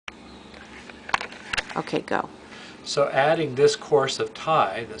Okay, go. So adding this course of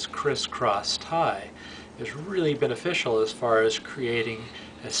tie, this crisscross tie, is really beneficial as far as creating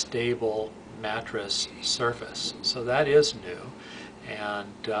a stable mattress surface. So that is new, and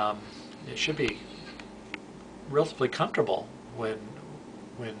it should be relatively comfortable when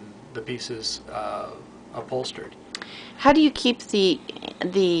the piece is upholstered. How do you keep the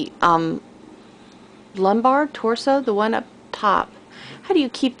lumbar torso, the one up top? How do you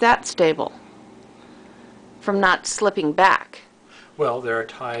keep that stable from not slipping back? Well, there are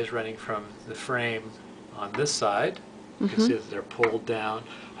ties running from the frame on this side. You can see that they're pulled down.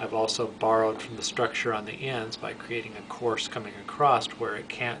 I've also borrowed from the structure on the ends by creating a course coming across where it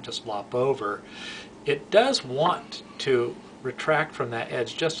can't just lop over. It does want to retract from that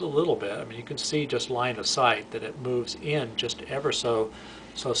edge just a little bit. I mean, you can see just line of sight that it moves in just ever so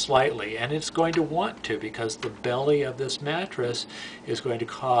slightly, and it's going to want to because the belly of this mattress is going to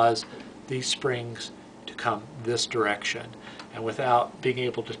cause these springs to come this direction. And without being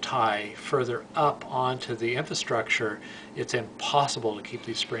able to tie further up onto the infrastructure, it's impossible to keep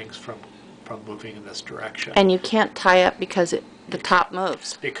these springs from moving in this direction. And you can't tie up because the top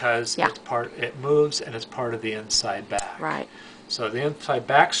moves. Because Yeah. it moves and it's part of the inside back. Right. So the inside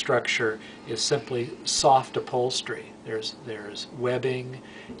back structure is simply soft upholstery. There's webbing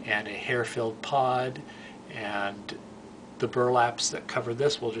and a hair-filled pod, and the burlaps that cover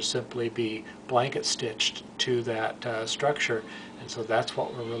this will just simply be blanket stitched to that structure, and so that's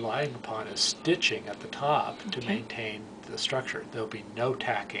what we're relying upon is stitching at the top to maintain the structure. There'll be no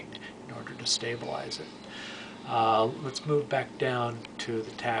tacking in order to stabilize it. Let's move back down to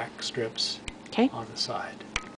the tack strips on the side.